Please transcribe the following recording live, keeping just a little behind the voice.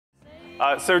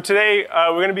So today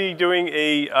we're going to be doing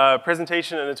a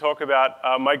presentation and a talk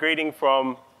about migrating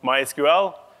from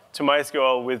MySQL to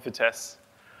MySQL with Vitess.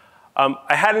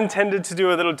 I had intended to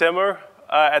do a little demo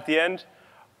at the end.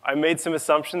 I made some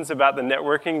assumptions about the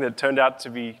networking that turned out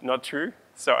to be not true.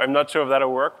 So I'm not sure if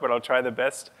that'll work, but I'll try the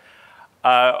best.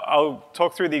 I'll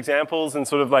talk through the examples and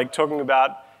sort of like talking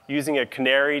about using a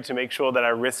canary to make sure that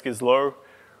our risk is low.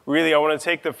 Really, I want to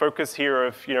take the focus here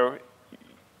of,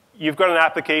 you've got an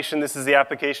application, this is the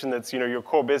application that's your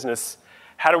core business.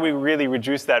 How do we really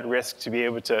reduce that risk to be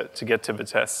able to get to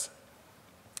Vitess?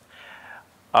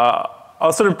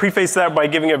 I'll sort of preface that by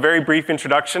giving a very brief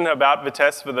introduction about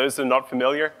Vitess for those who are not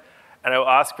familiar. And I'll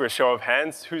ask for a show of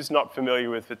hands, who's not familiar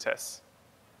with Vitess?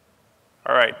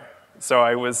 All right, so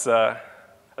I was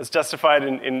justified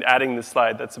in adding this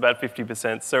slide. That's about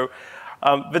 50%. So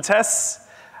Vitess,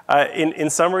 in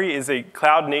summary, is a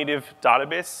cloud-native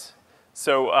database.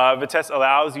 So Vitess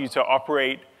allows you to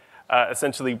operate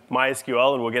essentially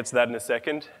MySQL, and we'll get to that in a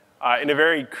second, in a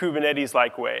very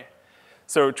Kubernetes-like way.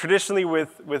 So traditionally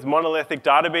with monolithic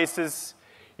databases,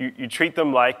 you treat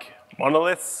them like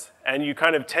monoliths, and you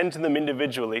kind of tend to them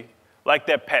individually, like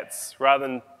they're pets, rather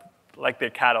than like they're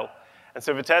cattle. And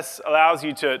so Vitess allows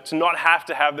you to not have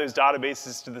to have those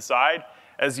databases to the side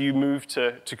as you move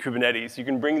to Kubernetes. You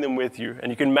can bring them with you, and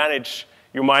you can manage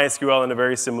your MySQL in a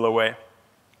very similar way.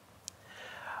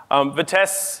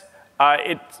 Vitess,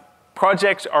 its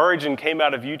project origin came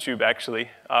out of YouTube, actually,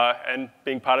 and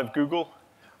being part of Google,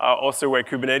 also where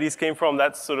Kubernetes came from.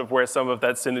 That's sort of where some of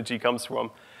that synergy comes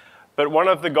from. But one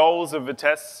of the goals of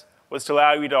Vitess was to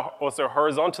allow you to also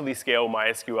horizontally scale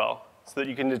MySQL so that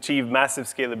you can achieve massive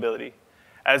scalability.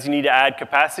 As you need to add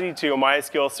capacity to your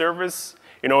MySQL servers,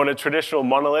 in a traditional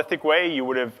monolithic way, you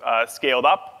would have scaled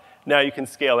up. Now you can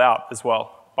scale out as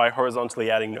well by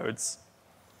horizontally adding nodes.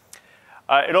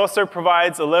 It also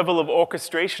provides a level of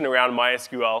orchestration around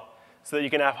MySQL so that you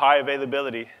can have high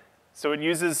availability. So it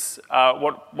uses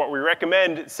what we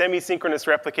recommend, semi-synchronous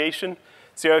replication.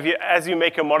 So as you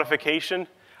make a modification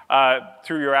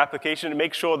through your application,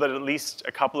 make sure that at least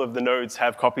a couple of the nodes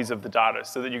have copies of the data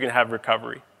so that you can have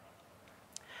recovery.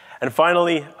 And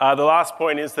finally, the last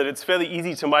point is that it's fairly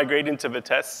easy to migrate into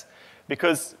Vitess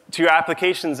because to your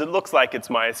applications, it looks like it's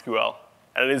MySQL,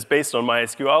 and it is based on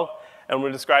MySQL. And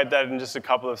we'll describe that in just a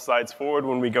couple of slides forward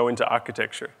when we go into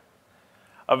architecture.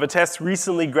 Vitess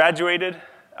recently graduated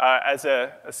as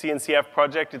a CNCF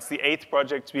project. It's the 8th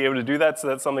project to be able to do that, so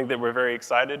that's something that we're very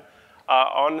excited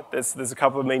on. There's a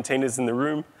couple of maintainers in the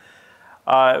room.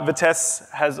 Vitess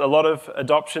has a lot of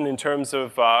adoption in terms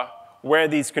of where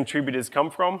these contributors come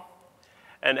from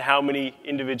and how many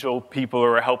individual people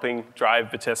are helping drive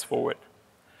Vitess forward.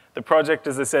 The project,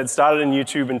 as I said, started in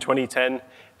YouTube in 2010,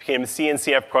 became a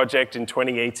CNCF project in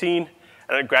 2018,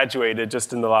 and it graduated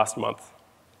just in the last month.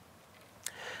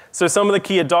 So some of the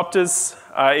key adopters,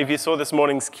 if you saw this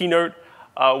morning's keynote,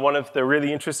 one of the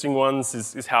really interesting ones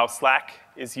is how Slack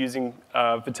is using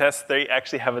Vitess. They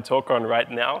actually have a talk on right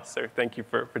now, so thank you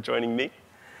for joining me.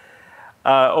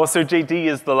 Also, JD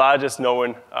is the largest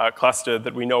known cluster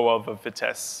that we know of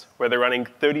Vitess, where they're running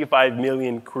 35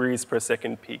 million queries per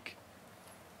second peak.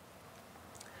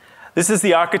 This is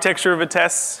the architecture of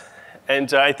Vitess,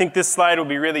 and I think this slide will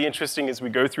be really interesting as we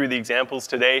go through the examples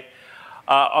today.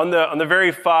 On the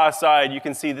very far side, you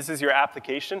can see this is your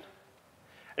application.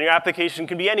 And your application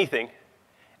can be anything.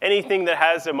 Anything that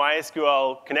has a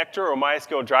MySQL connector or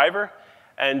MySQL driver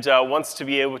and wants to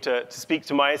be able to speak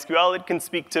to MySQL, it can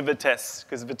speak to Vitess,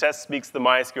 because Vitess speaks the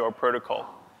MySQL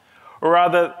protocol. Or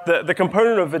rather, the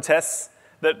component of Vitess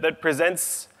that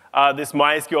presents this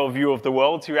MySQL view of the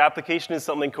world to your application is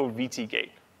something called VTGate.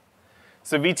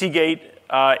 So VTGate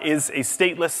is a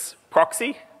stateless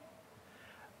proxy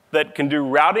that can do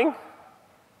routing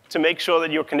to make sure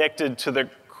that you're connected to the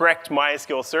correct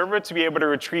MySQL server to be able to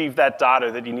retrieve that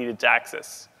data that you needed to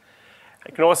access.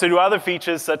 It can also do other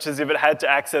features, such as if it had to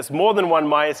access more than one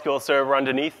MySQL server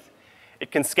underneath, it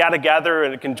can scatter gather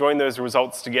and it can join those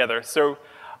results together. So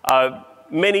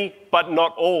many, but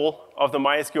not all, of the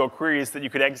MySQL queries that you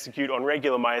could execute on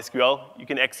regular MySQL, you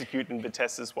can execute in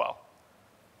Vitess as well.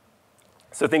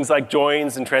 So things like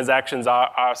joins and transactions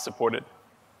are supported.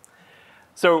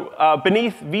 So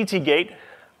beneath VTGate,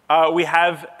 we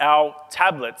have our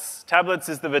tablets. Tablets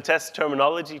is the Vitess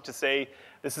terminology to say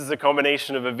this is a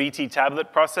combination of a VT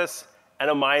tablet process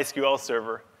and a MySQL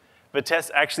server.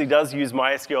 Vitess actually does use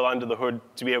MySQL under the hood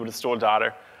to be able to store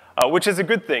data, which is a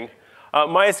good thing.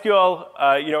 MySQL,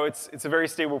 it's a very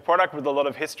stable product with a lot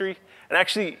of history. And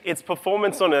actually, its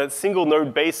performance on a single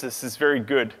node basis is very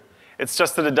good. It's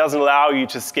just that it doesn't allow you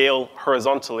to scale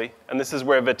horizontally. And this is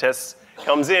where Vitess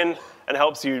comes in and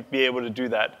helps you be able to do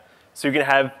that. So you can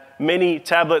have many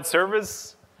tablet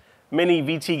servers, many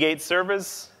VT-gate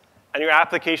servers, and your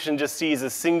application just sees a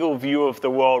single view of the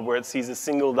world where it sees a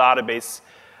single database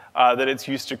that it's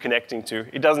used to connecting to.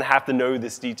 It doesn't have to know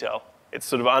this detail. It's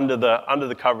sort of under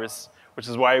the covers, which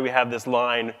is why we have this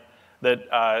line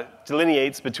that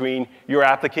delineates between your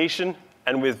application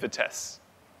and with Vitess.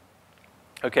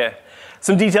 Okay,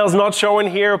 some details not shown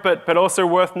here, but also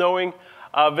worth knowing.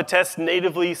 Vitess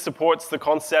natively supports the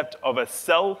concept of a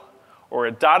cell or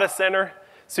a data center.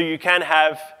 So you can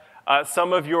have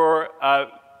some of your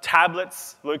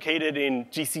tablets located in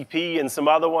GCP and some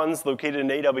other ones located in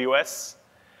AWS.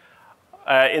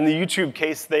 In the YouTube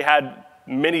case, they had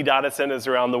many data centers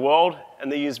around the world,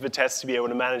 and they used Vitess to be able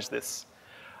to manage this.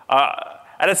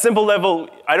 At a simple level,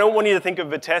 I don't want you to think of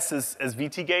Vitess as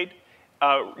VT-gate.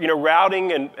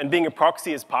 Routing and being a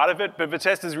proxy is part of it, but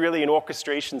Vitess is really an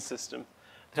orchestration system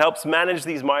that helps manage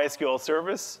these MySQL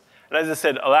servers, and as I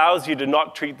said, allows you to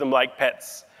not treat them like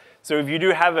pets. So if you do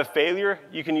have a failure,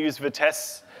 you can use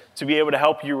Vitess to be able to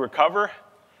help you recover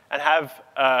and have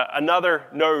another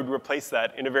node replace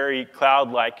that in a very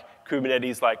cloud-like,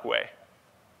 Kubernetes-like way.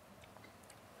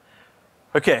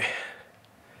 Okay.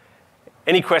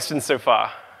 Any questions so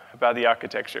far about the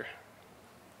architecture?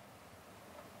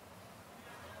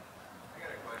 I got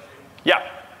a question. Yeah. Do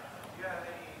you have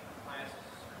any plans to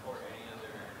support any other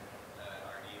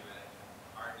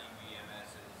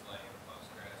RDBMSs like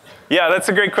Postgres? Yeah, that's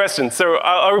a great question. So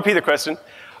I'll repeat the question.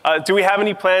 Do we have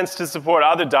any plans to support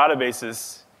other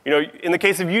databases? In the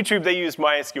case of YouTube, they use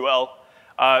MySQL,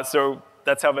 so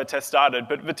that's how Vitess started.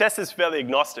 But Vitess is fairly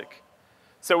agnostic.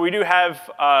 So we do have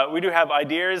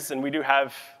ideas and we do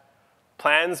have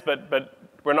plans, but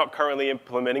we're not currently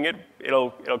implementing it. It'll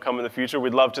come in the future.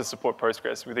 We'd love to support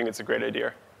Postgres. We think it's a great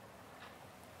idea.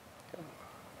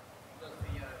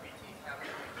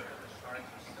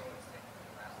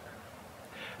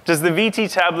 Does the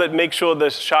VT tablet make sure the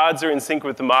shards are in sync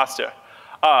with the master?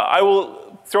 I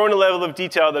will throw in a level of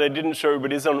detail that I didn't show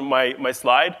but is on my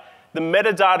slide. The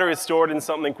metadata is stored in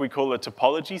something we call a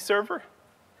topology server.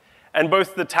 And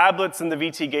both the tablets and the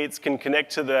VT gates can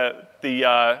connect to the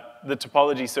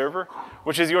topology server,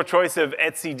 which is your choice of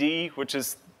etcd, which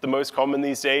is the most common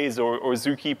these days, or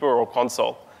Zookeeper or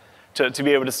Console, to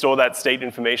be able to store that state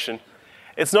information.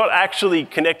 It's not actually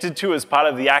connected to as part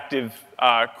of the active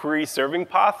query serving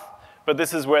path, but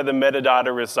this is where the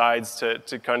metadata resides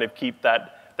to kind of keep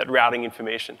that routing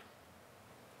information.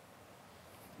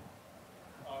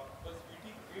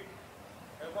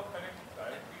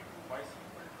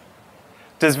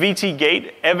 Does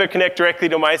VT-gate ever connect directly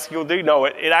to MySQL? No,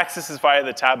 it accesses via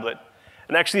the tablet.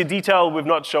 And actually, a detail we've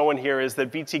not shown here is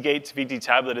that VT-gate to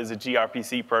VT-tablet is a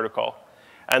gRPC protocol.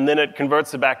 And then it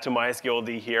converts it back to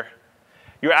MySQL here.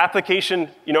 Your application,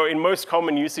 in most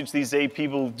common usage these days,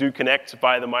 people do connect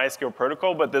via the MySQL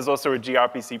protocol, but there's also a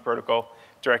gRPC protocol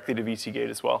directly to VT-gate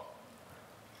as well.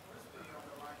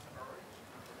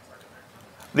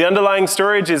 The underlying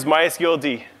storage is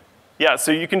MySQL. Yeah,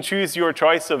 so you can choose your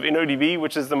choice of InnoDB,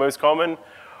 which is the most common,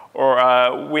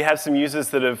 or we have some users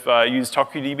that have used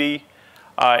TockerDB.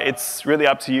 It's really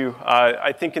up to you.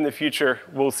 I think in the future,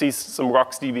 we'll see some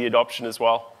RocksDB adoption as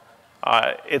well.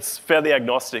 It's fairly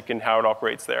agnostic in how it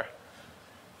operates there.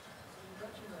 So you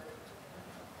mentioned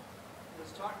that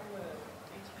was talking with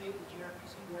VT-gate and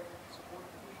gRPC directly support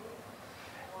usually,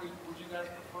 or would you guys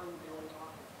prefer that they only talk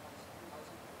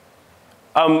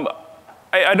with MySQL?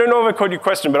 I don't know if I caught your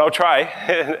question, but I'll try,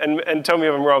 and tell me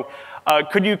if I'm wrong.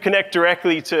 Could you connect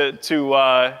directly to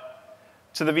the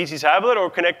VT tablet or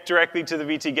connect directly to the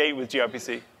VT gate with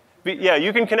gRPC? Yeah,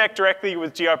 you can connect directly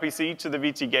with gRPC to the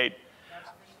VT gate.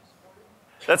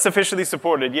 That's officially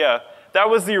supported, yeah. That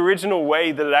was the original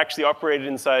way that it actually operated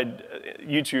inside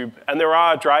YouTube. And there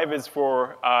are drivers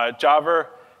for Java,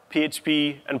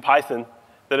 PHP, and Python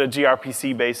that are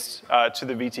gRPC based to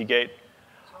the VT gate.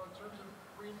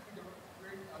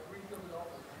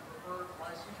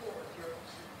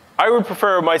 I would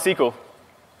prefer MySQL,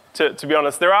 to be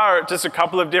honest. There are just a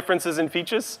couple of differences in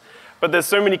features, but there's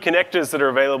so many connectors that are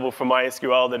available for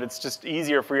MySQL that it's just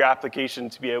easier for your application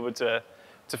to be able to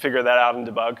figure that out and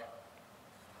debug.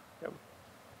 Yep.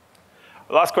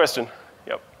 Last question.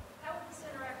 Yep. How would this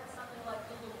interact with something like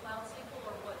Google Cloud SQL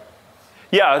or what?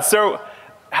 Yeah, so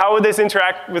how would this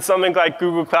interact with something like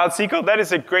Google Cloud SQL? That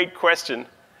is a great question.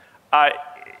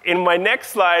 In my next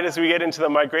slide, as we get into the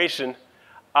migration,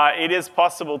 it is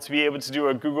possible to be able to do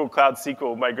a Google Cloud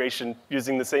SQL migration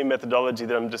using the same methodology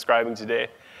that I'm describing today.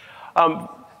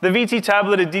 The VT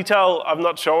tablet, a detail I've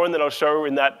not shown that I'll show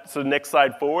in that sort of next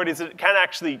slide forward is it can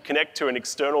actually connect to an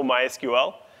external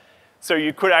MySQL. So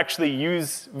you could actually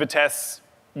use Vitess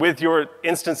with your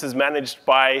instances managed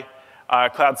by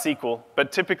Cloud SQL,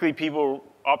 but typically people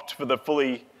opt for the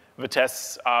fully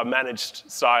Vitess managed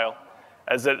style,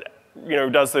 as it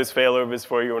does those failovers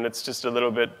for you, and it's just a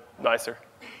little bit nicer.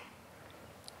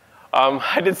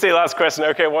 I did say last question.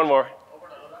 OK, one more.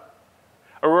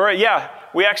 Aurora, yeah.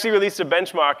 We actually released a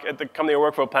benchmark at the company I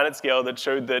work for, PlanetScale, that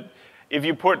showed that if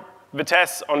you put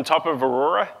Vitess on top of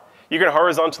Aurora, you can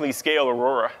horizontally scale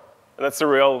Aurora. And that's the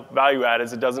real value add,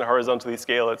 is it doesn't horizontally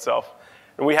scale itself.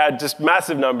 And we had just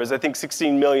massive numbers. I think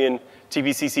 16 million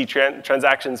TBCC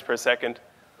transactions per second,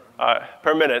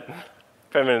 per minute.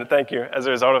 Per minute, thank you, as a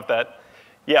result of that.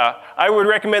 Yeah, I would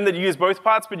recommend that you use both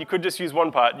parts, but you could just use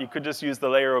one part. You could just use the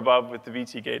layer above with the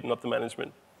VT gate, not the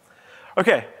management.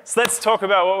 OK, so let's talk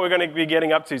about what we're going to be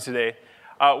getting up to today.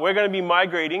 We're going to be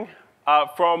migrating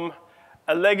from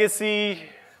a legacy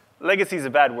is a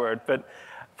bad word, but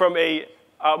from a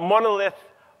monolith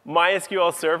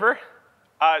MySQL server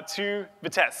to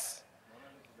Vitess.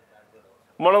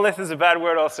 Monolith is a bad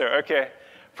word also, OK.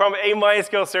 From a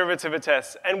MySQL server to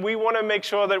Vitess. And we want to make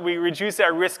sure that we reduce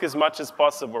our risk as much as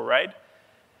possible, right?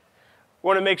 We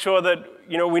want to make sure that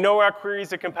we know our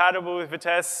queries are compatible with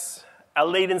Vitess, our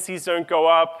latencies don't go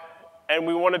up, and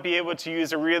we want to be able to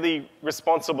use a really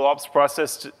responsible ops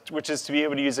process, which is to be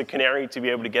able to use a canary to be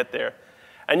able to get there.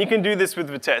 And you can do this with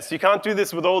Vitess. You can't do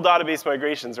this with all database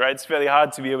migrations, right? It's fairly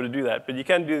hard to be able to do that, but you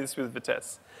can do this with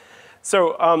Vitess.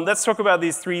 So let's talk about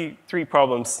these three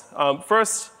problems.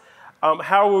 First,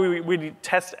 how will we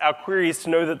test our queries to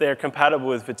know that they're compatible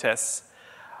with Vitess?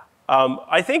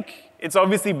 I think it's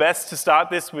obviously best to start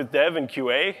this with dev and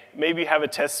QA. Maybe have a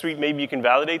test suite, maybe you can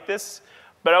validate this.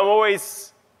 But I'm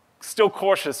always still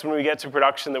cautious when we get to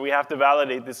production that we have to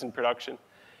validate this in production.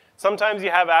 Sometimes you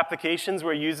have applications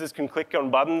where users can click on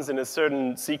buttons in a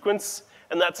certain sequence,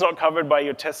 and that's not covered by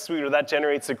your test suite, or that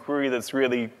generates a query that's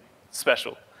really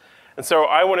special. And so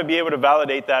I want to be able to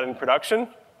validate that in production.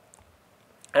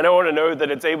 And I want to know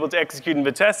that it's able to execute in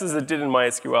Vitess as it did in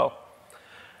MySQL.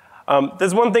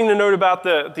 There's one thing to note about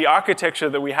the architecture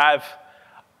that we have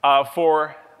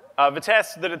for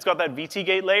Vitess, that it's got that VT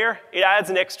gate layer. It adds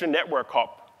an extra network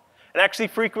hop. And actually,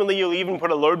 frequently, you'll even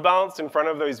put a load balance in front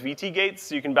of those VT gates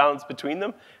so you can balance between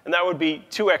them. And that would be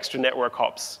 2 extra network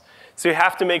hops. So you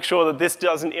have to make sure that this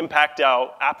doesn't impact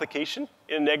our application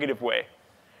in a negative way.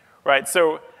 Right?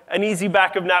 So an easy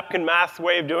back-of-napkin math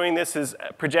way of doing this is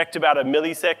project about a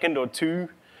millisecond or 2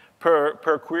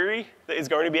 per query that is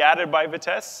going to be added by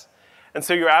Vitess. And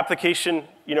so your application,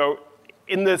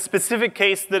 in the specific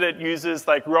case that it uses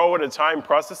like row at a time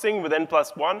processing with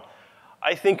n+1,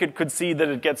 I think it could see that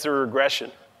it gets a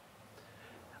regression.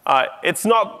 It's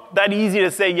not that easy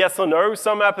to say yes or no.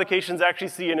 Some applications actually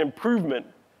see an improvement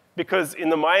because in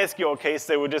the MySQL case,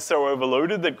 they were just so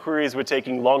overloaded that queries were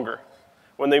taking longer.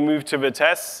 When they moved to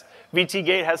Vitess,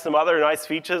 VTGate has some other nice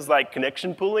features like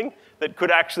connection pooling that could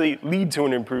actually lead to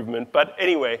an improvement. But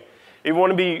anyway, if we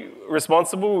want to be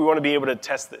responsible, we want to be able to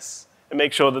test this and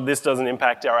make sure that this doesn't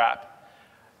impact our app.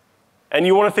 And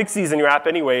you want to fix these in your app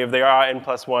anyway if they are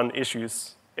n+1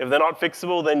 issues. If they're not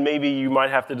fixable, then maybe you might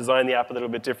have to design the app a little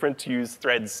bit different to use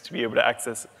threads to be able to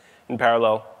access in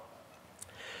parallel.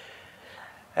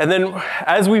 And then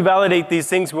as we validate these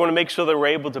things, we want to make sure that we're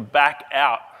able to back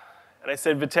out. And I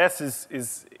said Vitess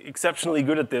is exceptionally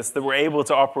good at this, that we're able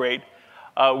to operate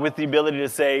with the ability to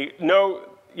say, no,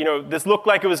 this looked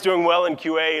like it was doing well in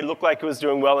QA, it looked like it was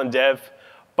doing well in dev,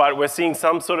 but we're seeing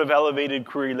some sort of elevated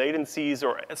query latencies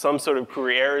or some sort of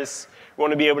query errors. We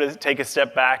want to be able to take a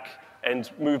step back and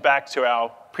move back to our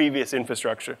previous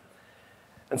infrastructure.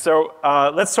 And so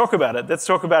let's talk about it. Let's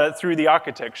talk about it through the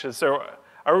architecture. So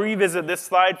I'll revisit this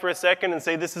slide for a second and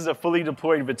say this is a fully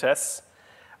deployed Vitess,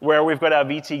 where we've got our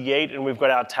VT gate and we've got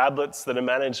our tablets that are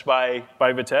managed by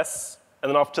Vitess. And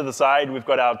then off to the side, we've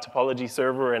got our topology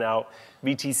server and our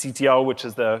VT-CTL, which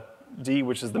is the D,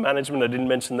 which is the management. I didn't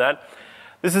mention that.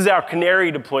 This is our canary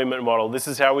deployment model. This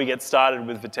is how we get started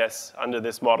with Vitess under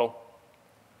this model.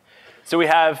 So we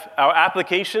have our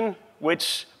application,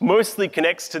 which mostly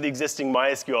connects to the existing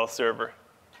MySQL server.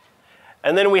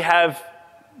 And then we have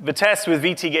Vitess with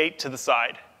VT-gate to the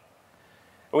side.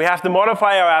 And we have to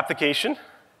modify our application.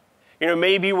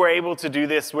 Maybe we're able to do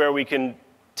this where we can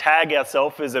tag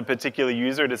ourselves as a particular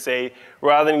user to say,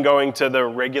 rather than going to the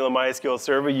regular MySQL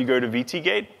server, you go to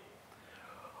VT-gate.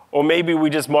 Or maybe we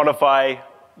just modify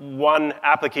one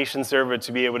application server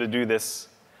to be able to do this.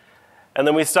 And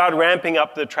then we start ramping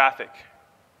up the traffic.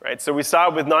 Right? So we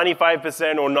start with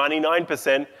 95% or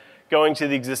 99% going to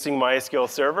the existing MySQL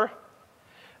server. And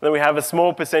then we have a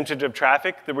small percentage of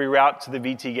traffic that we route to the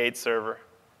VT-gate server.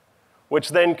 which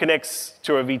then connects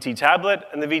to a VT tablet,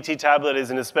 and the VT tablet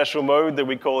is in a special mode that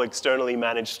we call externally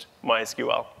managed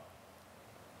MySQL.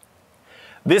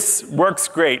 This works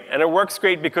great, and it works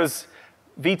great because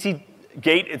VT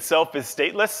Gate itself is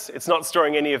stateless. It's not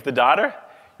storing any of the data.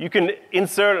 You can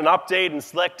insert and update and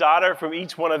select data from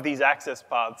each one of these access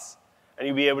paths, and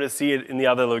you'll be able to see it in the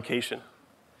other location.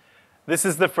 This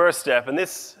is the first step, and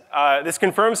this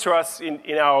confirms to us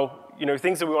in our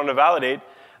things that we want to validate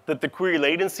that the query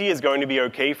latency is going to be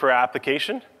okay for our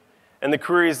application, and the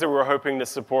queries that we're hoping to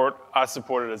support are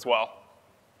supported as well.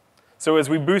 So as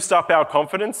we boost up our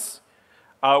confidence,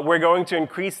 we're going to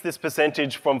increase this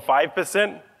percentage from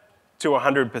 5% to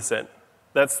 100%.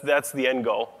 That's the end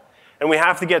goal. And we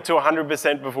have to get to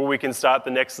 100% before we can start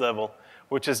the next level,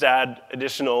 which is to add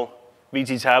additional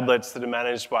VT tablets that are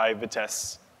managed by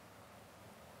Vitess.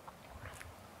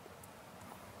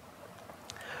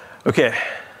 Okay.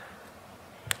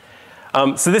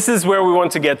 So this is where we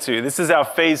want to get to. This is our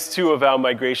phase 2 of our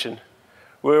migration,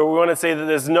 where we want to say that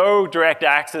there's no direct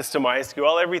access to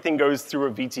MySQL. Everything goes through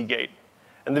a VT gate.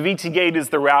 And the VT gate is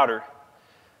the router.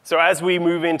 So as we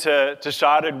move into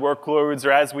sharded workloads,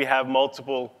 or as we have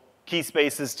multiple key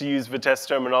spaces, to use Vitess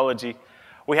terminology,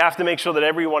 we have to make sure that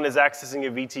everyone is accessing a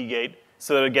VT gate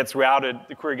so that it gets routed,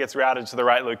 the query gets routed to the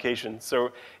right location.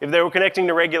 So if they were connecting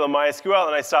to regular MySQL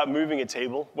and I start moving a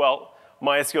table, well,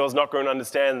 MySQL is not going to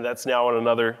understand that that's now on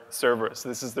another server. So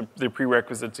this is the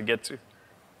prerequisite to get to.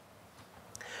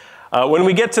 When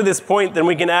we get to this point, then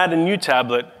we can add a new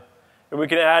tablet, and we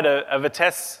can add a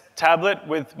Vitess tablet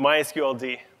with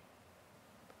MySQLD.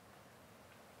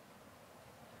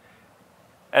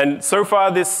 And so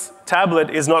far, this tablet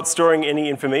is not storing any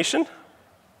information.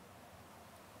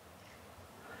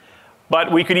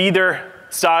 But we could either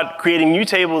start creating new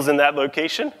tables in that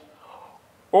location,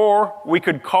 or we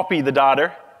could copy the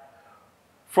data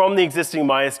from the existing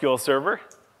MySQL server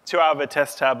to our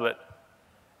Vitess tablet.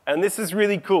 And this is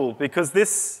really cool, because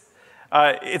this,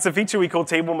 it's a feature we call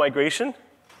table migration.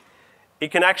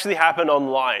 It can actually happen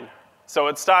online. So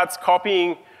it starts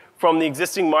copying from the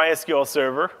existing MySQL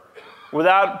server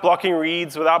without blocking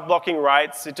reads, without blocking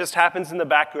writes. It just happens in the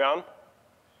background.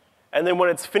 And then when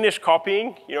it's finished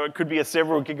copying, it could be a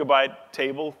several gigabyte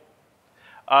table,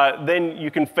 then you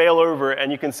can fail over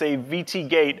and you can say, VT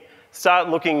gate, start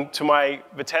looking to my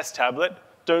Vitess tablet.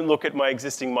 Don't look at my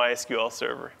existing MySQL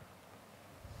server.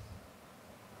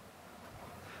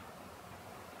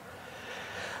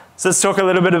 So let's talk a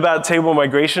little bit about table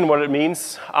migration, what it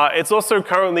means. It's also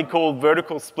currently called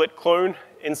vertical split clone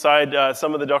inside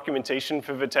some of the documentation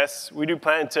for Vitess. We do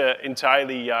plan to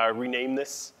entirely rename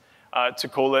this to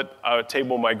call it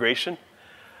table migration.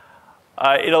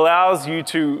 It allows you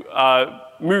to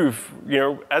move,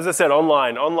 as I said,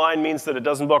 online. Online means that it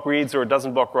doesn't block reads or it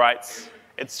doesn't block writes.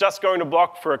 It's just going to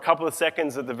block for a couple of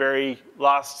seconds at the very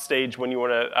last stage when you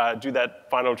want to do that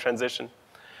final transition.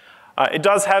 It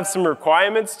does have some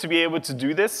requirements to be able to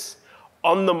do this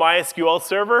on the MySQL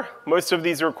server. Most of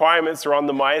these requirements are on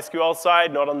the MySQL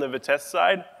side, not on the Vitess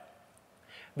side.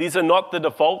 These are not the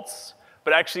defaults,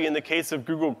 but actually in the case of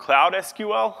Google Cloud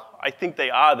SQL, I think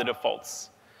they are the defaults.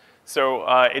 So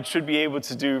it should be able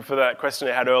to do, for that question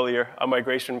I had earlier, a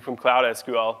migration from Cloud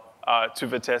SQL to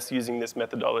Vitess using this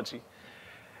methodology.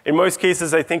 In most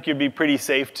cases, I think you'd be pretty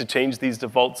safe to change these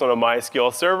defaults on a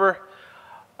MySQL server.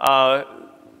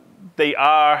 They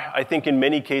are, I think in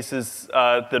many cases,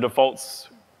 the defaults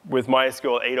with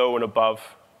MySQL 8.0 and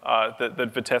above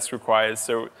that Vitess requires.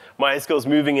 So MySQL is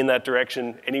moving in that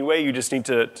direction anyway. You just need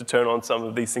to turn on some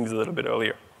of these things a little bit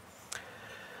earlier.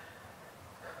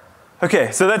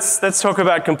 Okay, so let's talk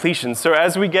about completion. So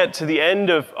as we get to the end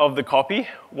of the copy,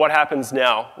 what happens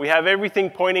now? We have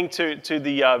everything pointing to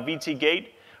the VT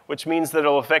gate, which means that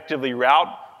it'll effectively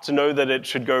route to know that it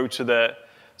should go to the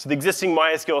existing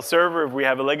MySQL server if we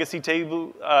have a legacy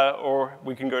table, or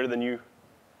we can go to the new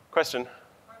question. Are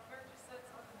character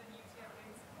sets other than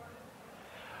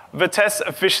UTF-8 supported? Vitess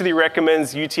officially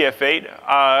recommends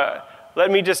UTF-8.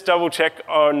 Let me just double check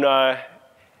on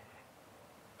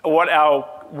what our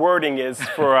wording is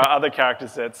for other character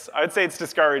sets. I would say it's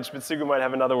discouraged, but Sugu might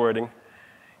have another wording.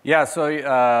 Yeah, so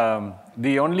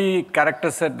the only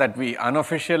character set that we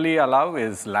unofficially allow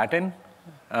is Latin.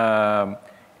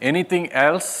 Anything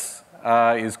else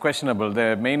is questionable.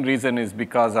 The main reason is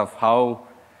because of how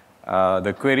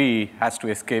the query has to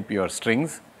escape your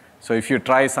strings. So if you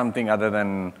try something other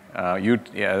than a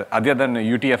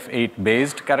UTF-8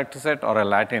 based character set or a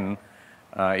Latin,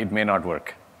 it may not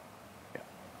work. Yeah.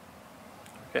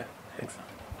 Okay, thanks.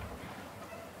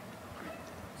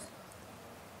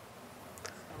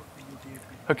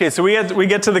 Okay, so we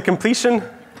get to the completion.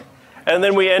 And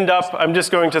then we end up, I'm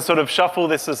just going to sort of shuffle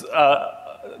this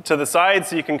to the side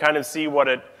so you can kind of see what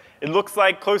it looks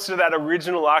like, closer to that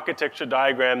original architecture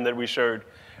diagram that we showed,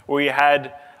 where you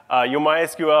had your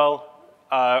MySQL,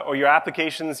 or your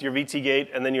applications, your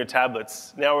VT-Gate, and then your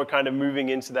tablets. Now we're kind of moving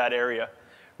into that area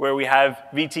where we have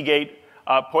VT-Gate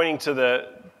pointing to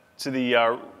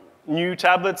the new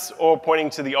tablets or pointing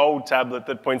to the old tablet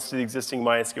that points to the existing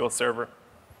MySQL server.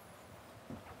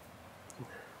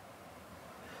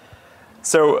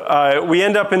 So we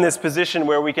end up in this position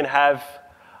where we can have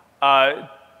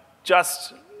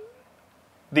just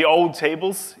the old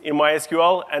tables in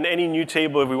MySQL, and any new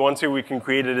table, if we want to, we can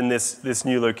create it in this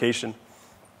new location.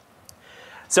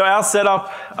 So our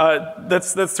setup,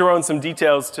 let's throw in some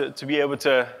details to be able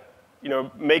to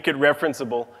make it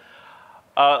referenceable.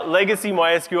 Legacy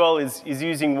MySQL is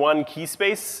using one key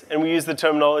space, and we use the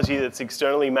terminology that's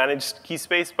externally managed key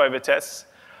space by Vitess.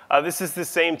 This is the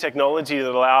same technology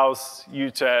that allows you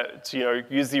to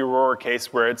use the Aurora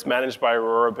case where it's managed by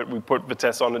Aurora, but we put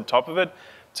Vitess on the top of it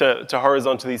to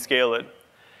horizontally scale it.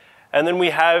 And then we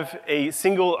have a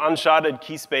single unsharded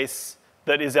key space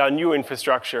that is our new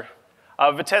infrastructure.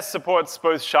 Vitess supports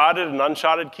both sharded and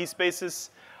unsharded key spaces.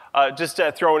 Just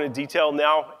to throw in a detail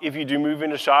now, if you do move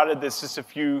into sharded, there's just a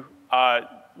few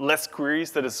less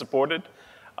queries that are supported,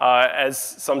 as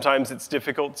sometimes it's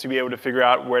difficult to be able to figure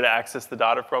out where to access the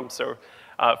data from. So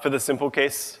for the simple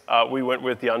case, we went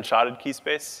with the uncharted key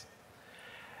space.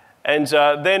 And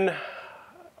then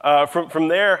from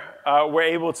there, we're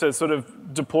able to sort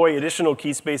of deploy additional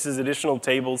key spaces, additional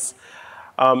tables.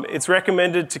 It's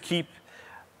recommended to keep,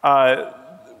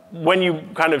 when you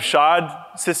kind of shard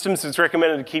systems, it's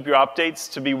recommended to keep your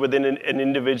updates to be within an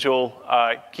individual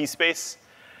key space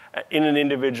in an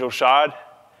individual shard,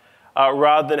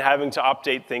 rather than having to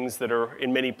update things that are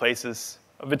in many places.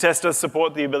 Vitess does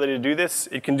support the ability to do this.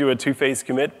 It can do a two-phase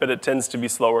commit, but it tends to be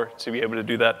slower to be able to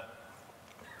do that.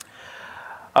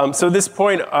 So at this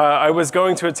point, I was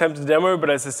going to attempt a demo, but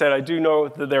as I said, I do know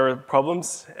that there are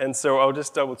problems, and so I'll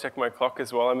just double check my clock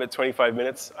as well. I'm at 25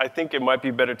 minutes. I think it might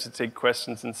be better to take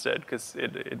questions instead, because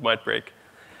it might break.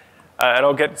 And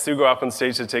I'll get Sugu up on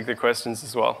stage to take the questions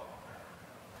as well.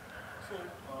 So,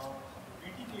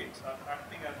 VT-Gates are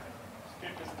acting as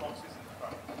stateless proxies in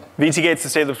front. VT-Gates are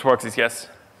stateless proxies, yes.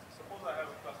 Suppose I have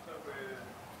a cluster with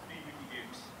 3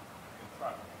 VT-Gates in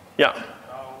front. Yeah.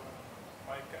 Now,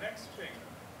 my connect string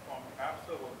from app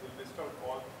server will list out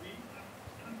all 3.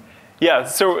 Yeah,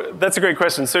 so that's a great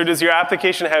question. So does your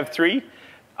application have 3?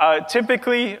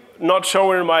 Typically, not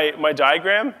shown in my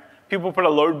diagram, people put a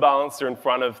load balancer in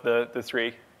front of the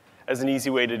 3 as an easy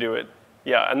way to do it.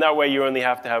 Yeah, and that way you only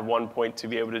have to have 1 point to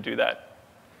be able to do that.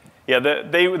 Yeah,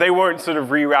 they won't sort of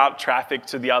reroute traffic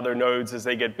to the other nodes as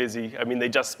they get busy. I mean, they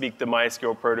just speak the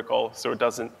MySQL protocol, so it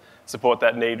doesn't support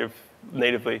that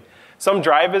natively. Some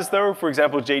drivers, though, for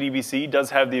example, JDBC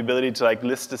does have the ability to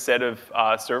list a set of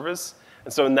servers.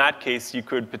 And so in that case, you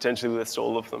could potentially list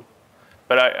all of them.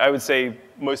 But I would say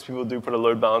most people do put a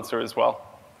load balancer as well.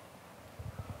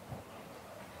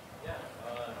 Yeah,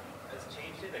 as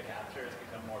change data capture has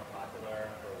become more popular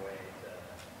for a way to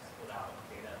split out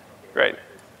data from Right.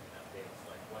 updates,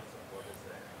 what support is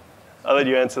there? I'll let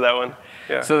you answer that one.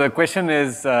 Yeah. So the question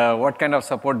is, what kind of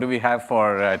support do we have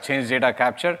for change data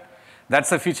capture?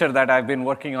 That's a feature that I've been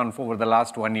working on for the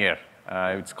last 1 year.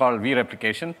 It's called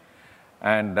vReplication,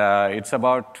 and it's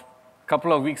about a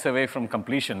couple of weeks away from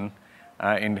completion.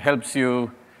 It helps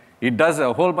you. It does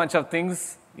a whole bunch of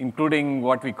things, including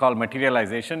what we call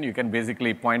materialization. You can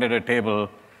basically point at a table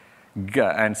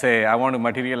and say, I want to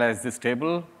materialize this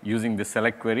table using this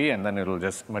select query, and then it'll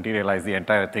just materialize the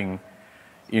entire thing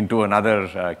into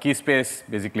another key space,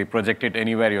 basically project it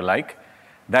anywhere you like.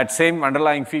 That same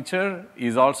underlying feature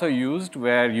is also used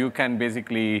where you can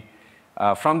basically,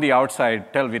 from the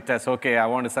outside, tell Vitess, OK, I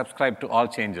want to subscribe to all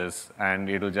changes, and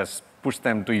it'll just push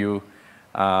them to you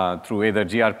through either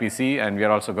gRPC, and we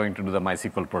are also going to do the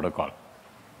MySQL protocol.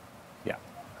 Yeah.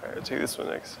 All right, I'll take this one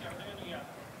next. Yeah, are there any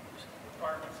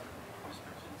requirements or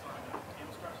restrictions on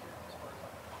table structure as far as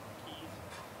keys?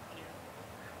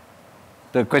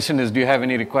 The question is, do you have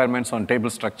any requirements on table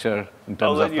structure in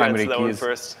terms of primary I'll let you answer that one keys?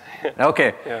 first.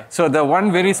 OK. Yeah. So the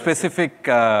one very specific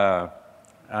thing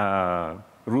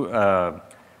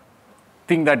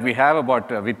that we have about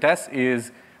Vitess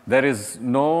is there is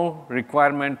no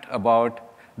requirement about,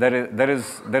 there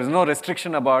is no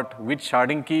restriction about which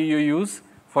sharding key you use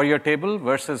for your table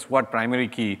versus what primary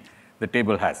key the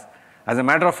table has. As a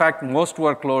matter of fact, most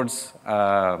workloads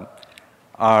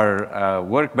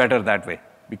work better that way,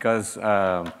 because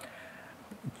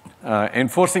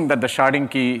enforcing that the sharding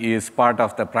key is part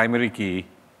of the primary key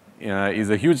is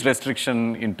a huge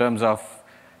restriction in terms of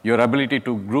your ability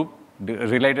to group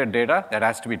related data that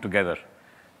has to be together.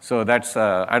 So that's,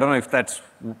 I don't know if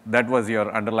that was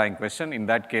your underlying question. In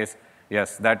that case,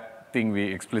 yes, that thing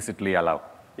we explicitly allow.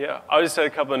 Yeah, I'll just add a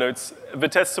couple of notes.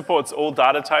 Vitess supports all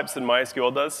data types that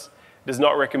MySQL does. It does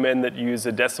not recommend that you use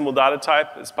a decimal data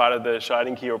type as part of the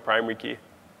sharding key or primary key,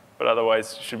 but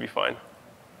otherwise it should be fine.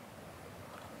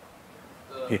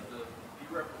 The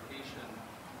replication,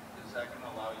 is that going to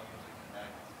allow you to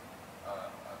connect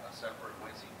a separate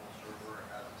MySQL server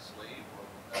as a slave, or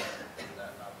would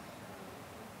that not be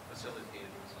facilitated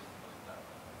with something like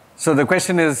that? So the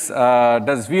question is,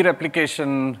 does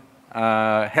vReplication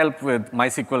help with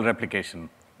MySQL replication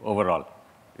overall?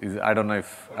 I don't know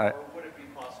if... Or would it be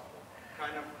possible?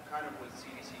 Kind of with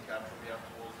CDC capture, we have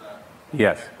tools that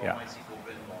yes, yeah. MySQL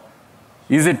bin log.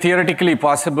 Is it theoretically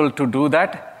possible to do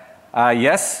that?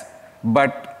 Yes,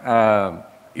 but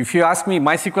if you ask me,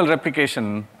 MySQL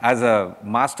replication as a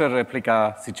master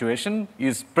replica situation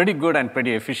is pretty good and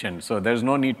pretty efficient, so there's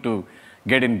no need to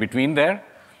get in between there.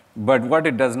 But what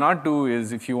it does not do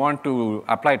is if you want to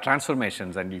apply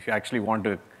transformations and if you actually want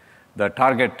the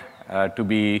target to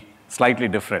be slightly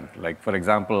different, like for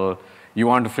example, you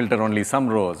want to filter only some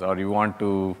rows or you want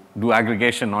to do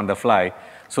aggregation on the fly.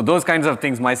 So those kinds of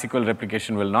things MySQL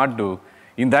replication will not do.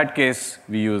 In that case,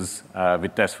 we use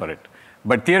Vitess for it.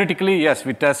 But theoretically, yes,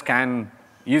 Vitess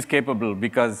is capable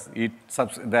because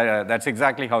that's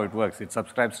exactly how it works. It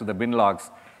subscribes to the bin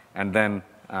logs and then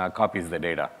copies the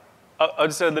data. I'll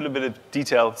just add a little bit of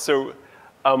detail. So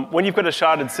when you've got a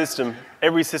sharded system,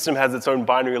 every system has its own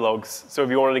binary logs. So if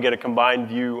you wanted to get a combined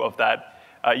view of that,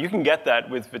 you can get that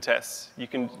with Vitess. You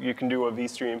can do a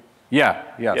vStream. Yeah.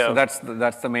 So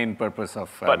that's the main purpose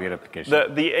of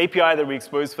vReplication. The API that we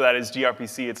expose for that is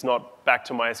gRPC. It's not back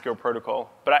to MySQL protocol.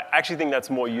 But I actually think that's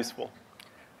more useful.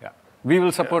 Yeah. We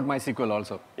will support MySQL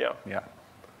also. Yeah.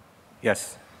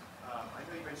 Yes. I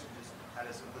know you mentioned just out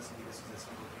of simplicity, this is a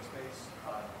single key space.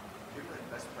 Do you have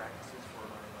any best practices for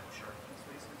running like shared key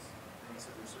spaces? And you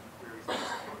said there's certain queries that you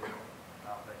support,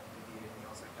 but maybe anything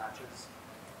else like batches?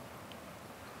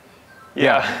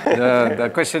 Yeah. The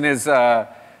question is,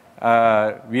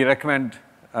 we recommend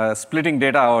splitting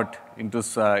data out into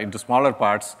smaller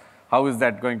parts. How is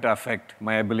that going to affect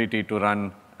my ability to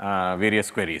run various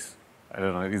queries? I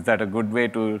don't know. Is that a good way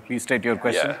to restate your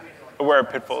question? Yeah. Where are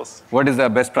pitfalls? What is the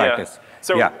best practice? Yeah.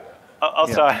 So I'll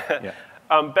start. Yeah.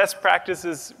 Best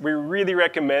practices, we really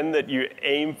recommend that you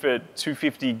aim for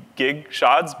 250 gig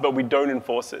shards, but we don't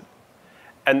enforce it.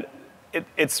 And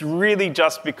it's really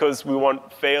just because we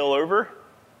want failover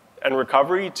and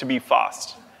recovery to be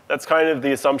fast. That's kind of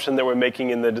the assumption that we're making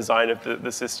in the design of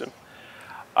the system.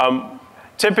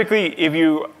 Typically, if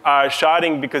you are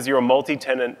sharding because you're a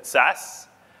multi-tenant SaaS,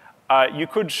 you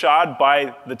could shard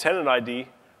by the tenant ID,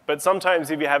 but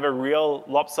sometimes if you have a real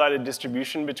lopsided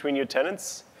distribution between your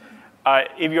tenants,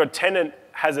 if your tenant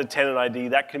has a tenant ID,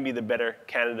 that can be the better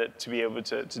candidate to be able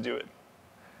to do it.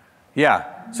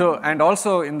 Yeah. So, and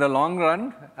also in the long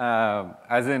run,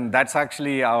 as in that's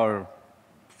actually our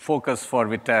focus for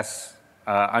Vitess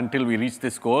until we reach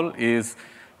this goal is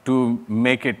to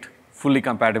make it fully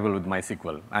compatible with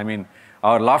MySQL. I mean,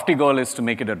 our lofty goal is to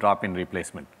make it a drop-in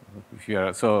replacement.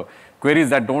 So queries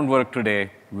that don't work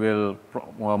today will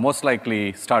most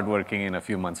likely start working in a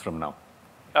few months from now.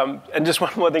 And just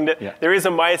one more thing, there is a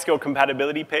MySQL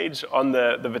compatibility page on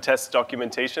the Vitess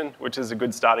documentation, which is a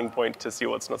good starting point to see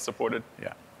what's not supported.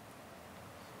 Yeah.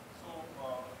 So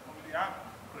from the app,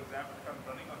 for example, if I'm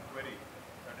running a query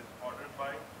that is ordered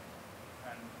by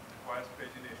and requires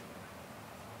pagination,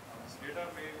 this data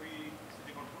may be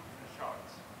sitting on two different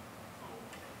shards. So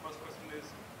first question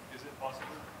is it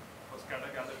possible for scatter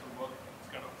gather to work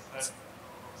kind of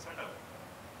setup?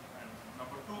 And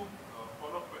number two,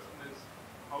 follow-up question is,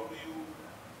 how do you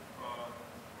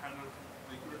handle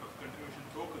the equivalent of continuation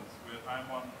tokens where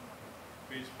I'm on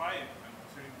page 5 and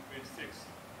proceeding to page 6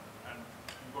 and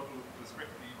you've got to respect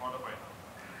the order by now?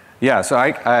 Yeah, so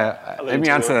let me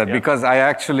answer that because I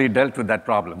actually dealt with that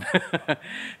problem.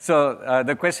 So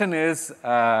the question is,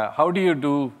 how do you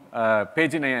do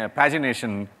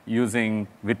pagination using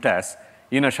Vitess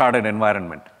in a sharded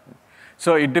environment?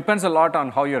 So it depends a lot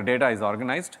on how your data is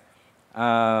organized.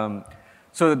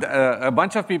 So a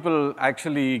bunch of people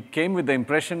actually came with the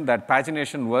impression that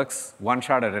pagination works one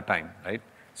shard at a time, right?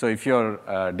 So if your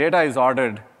data is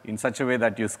ordered in such a way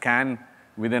that you scan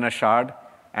within a shard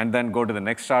and then go to the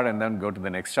next shard and then go to the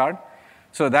next shard.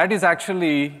 So that is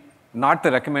actually not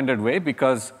the recommended way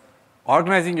because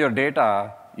organizing your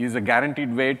data is a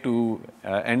guaranteed way to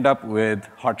end up with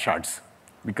hot shards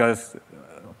because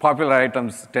popular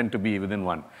items tend to be within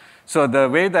one. So the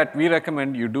way that we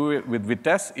recommend you do it with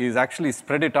Vitess is actually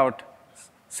spread it out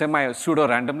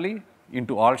pseudo-randomly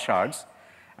into all shards.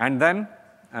 And then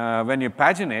when you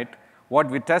paginate, what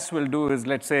Vitess will do is,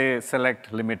 let's say,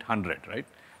 select limit 100, right?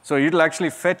 So it'll actually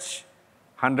fetch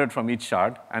 100 from each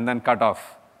shard and then cut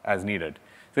off as needed.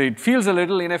 So it feels a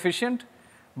little inefficient,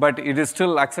 but it is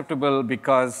still acceptable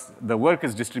because the work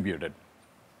is distributed.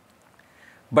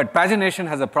 But pagination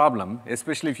has a problem,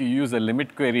 especially if you use a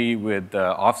limit query with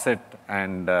offset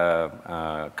and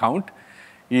count,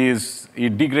 is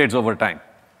it degrades over time.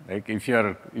 Like if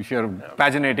you're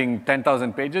paginating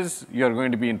 10,000 pages, you're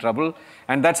going to be in trouble,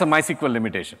 and that's a MySQL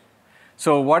limitation.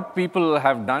 So what people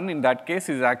have done in that case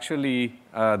is actually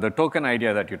the token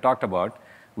idea that you talked about,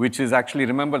 which is actually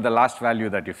remember the last value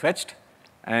that you fetched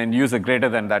and use a greater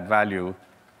than that value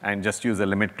and just use a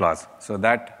limit clause. So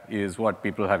that is what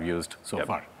people have used so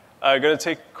far. I'm going to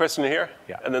take a question here,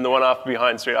 and then the one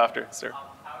behind straight after, sir.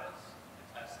 How does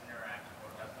Vitess interact, or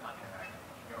does not interact,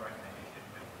 with your recommendation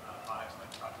with products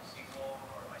like PlanetScale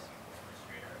or MySQL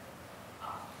Orchestrator?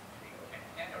 Do they go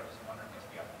hand-in-hand, or does one replace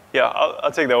the other? Yeah,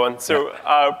 I'll take that one. So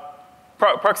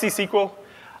Proxy SQL,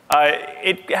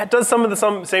 it does some of the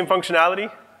same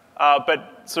functionality,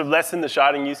 but sort of less in the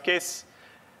sharding use case.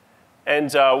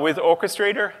 And with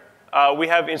Orchestrator, we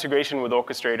have integration with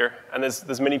Orchestrator, and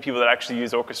there's many people that actually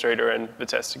use Orchestrator and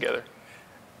Vitess together.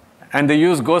 And they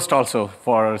use Ghost also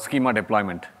for schema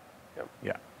deployment. Yep.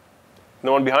 Yeah. And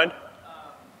the one behind?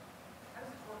 How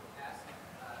does it work with ACID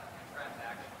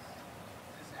transactions?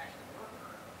 Does this actually work?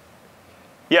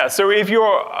 Yeah, so if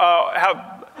you're,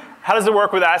 how does it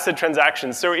work with ACID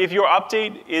transactions? So if your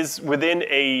update is within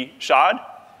a shard,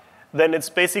 then it's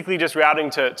basically just routing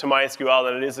to MySQL,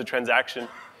 and it is a transaction.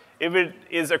 If it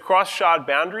is across shard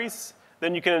boundaries,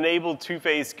 then you can enable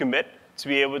two-phase commit to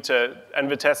be able to, and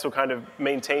Vitess will kind of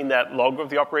maintain that log of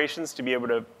the operations to be able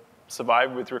to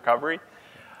survive with recovery.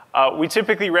 We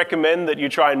typically recommend that you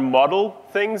try and model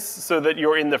things so that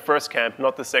you're in the first camp,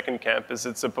 not the second camp, as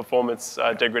it's a performance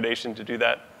degradation to do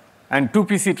that. And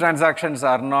 2PC transactions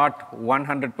are not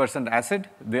 100% ACID.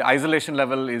 The isolation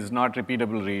level is not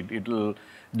repeatable read. It will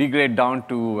degrade down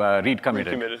to read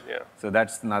committed. Read committed, yeah. So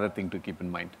that's another thing to keep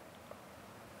in mind.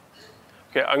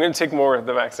 Okay, I'm going to take more of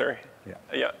the back, sorry. Yeah.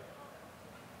 Yeah.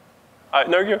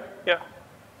 No, you? Yeah. Is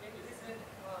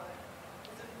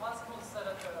it possible to set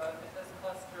up a Vitess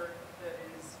cluster that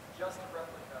is just a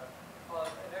replica of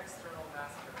an external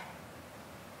master?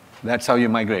 That's how you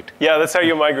migrate. Yeah, that's how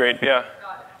you migrate, yeah.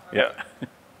 Got it. Yeah.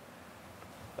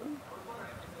 I was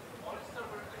wondering, is the knowledge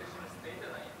server addition a state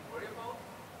that I need to worry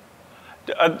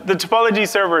about? The topology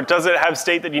server, does it have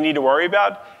state that you need to worry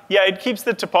about? Yeah, it keeps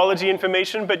the topology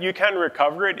information, but you can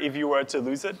recover it if you were to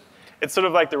lose it. It's sort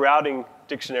of like the routing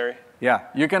dictionary. Yeah,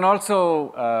 you can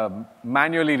also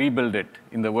manually rebuild it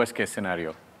in the worst case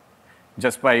scenario,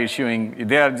 just by issuing,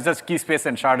 they are just key space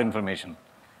and shard information,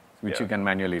 which you can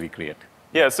manually recreate.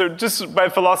 Yeah, so just by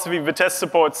philosophy, Vitess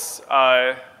supports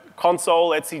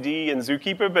console, etcd, and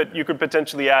Zookeeper, but you could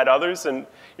potentially add others. And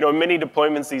in many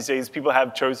deployments these days, people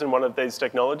have chosen one of these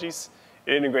technologies.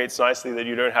 It integrates nicely that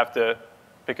you don't have to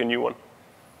pick a new one.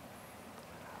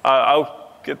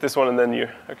 I'll get this one and then you.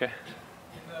 Okay. In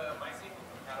the MySQL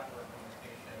compatible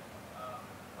implementation,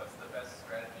 what's the best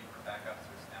strategy for backups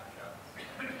or snapshots?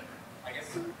 I guess,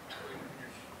 is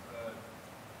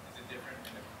it different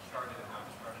in a sharded and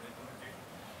non-sharded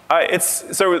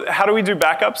implementation? So how do we do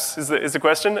backups is the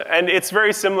question. And it's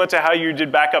very similar to how you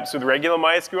did backups with regular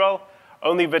MySQL,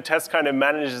 only Vitess kind of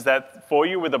manages that for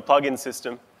you with a plugin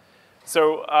system.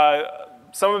 So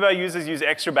some of our users use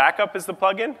extra backup as the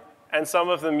plugin, and some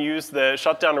of them use the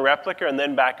shutdown a replica and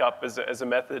then backup as a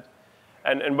method.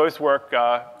 And both work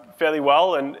fairly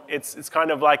well, and it's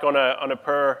kind of like on a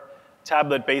per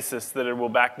tablet basis that it will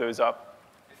back those up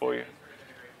for you.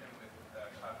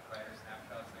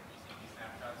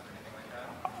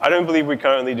 I don't believe we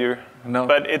currently do. No.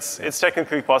 But it's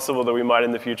technically possible that we might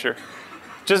in the future.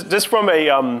 Just from a,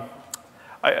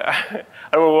 I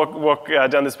don't want to walk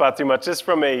down this path too much, just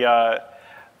from a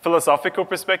philosophical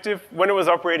perspective, when it was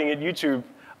operating at YouTube,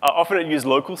 often it used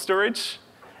local storage,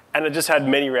 and it just had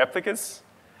many replicas.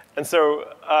 And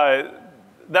so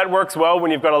that works well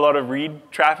when you've got a lot of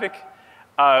read traffic.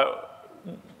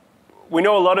 We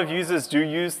know a lot of users do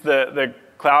use the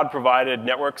cloud-provided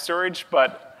network storage,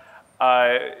 but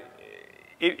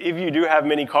if you do have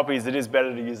many copies, it is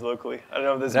better to use locally. I don't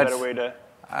know if there's a better way to.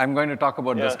 I'm going to talk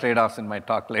about those trade-offs in my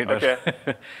talk later. Okay.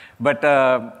 But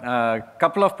a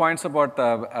couple of points about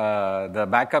the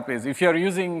backup is if you're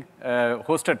using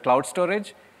hosted cloud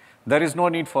storage, there is no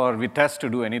need for Vitess to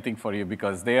do anything for you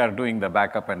because they are doing the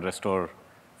backup and restore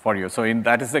for you. So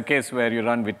that is the case where you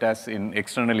run Vitess in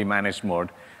externally managed mode,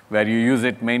 where you use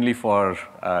it mainly for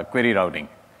query routing.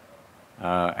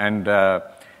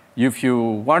 If you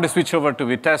want to switch over to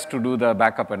Vitess to do the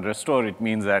backup and restore, it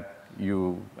means that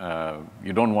you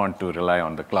don't want to rely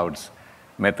on the cloud's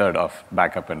method of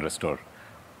backup and restore.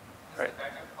 Does the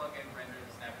backup plugin render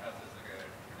the snapshots as like a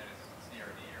Kubernetes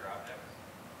CRD or object?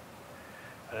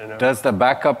 I don't know. Does the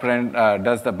backup render?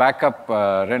 Is that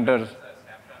a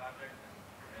snapshot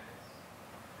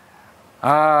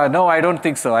object? No, I don't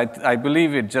think so. I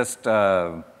believe it just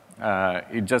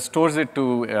stores it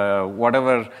to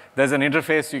whatever. There's an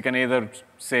interface. You can either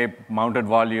say mounted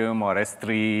volume or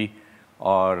S3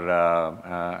 or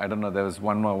I don't know. There was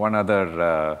one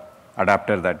other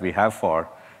adapter that we have for.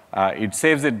 It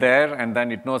saves it there, and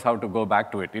then it knows how to go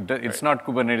back to it. It's not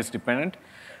Kubernetes dependent.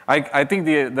 I think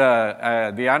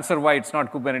the answer why it's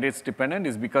not Kubernetes dependent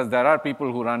is because there are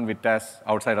people who run Vitess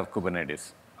outside of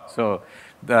Kubernetes. So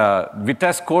the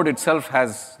Vitess code itself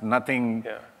has nothing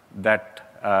that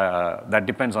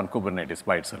depends on Kubernetes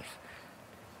by itself.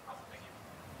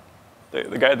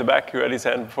 The guy at the back who had his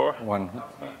hand before? One.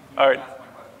 All right.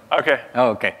 Okay. Oh,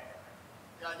 okay.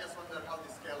 Yeah, I just wondered how the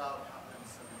scale out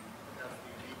happens. Does the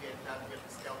Migrate that get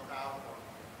scaled out or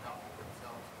how it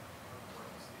itself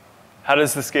works? How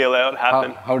does the scale out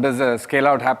happen? How does the scale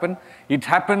out happen? It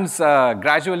happens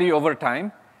gradually over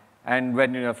time. And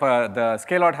when the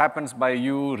scale out happens by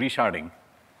you resharding.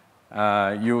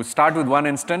 You start with one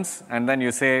instance, and then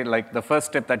you say, like the first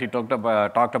step that you talked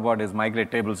about is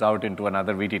migrate tables out into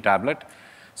another VT tablet.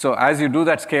 So as you do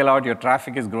that scale out, your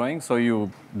traffic is growing, so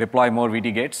you deploy more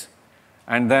VT gates.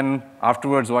 And then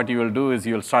afterwards, what you will do is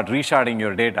you'll start resharding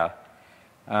your data.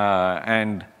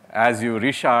 And as you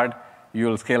reshard,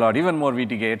 you'll scale out even more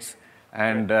VT gates,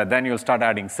 and then you'll start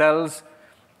adding cells.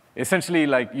 Essentially,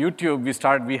 like YouTube,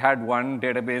 we had one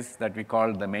database that we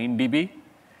called the main DB.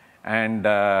 And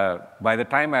by the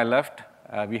time I left,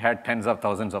 we had tens of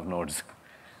thousands of nodes.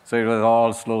 So it was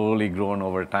all slowly grown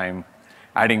over time,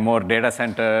 adding more data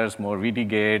centers, more VT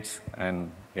gates,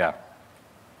 and yeah.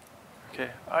 Okay.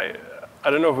 I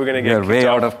don't know if we're going to get We're way kicked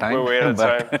out off. of time. We're way out of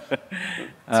time.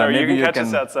 Sorry, you can catch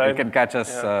us outside. You can catch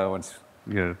us once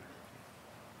you're...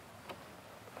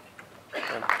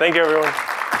 Thank you, everyone.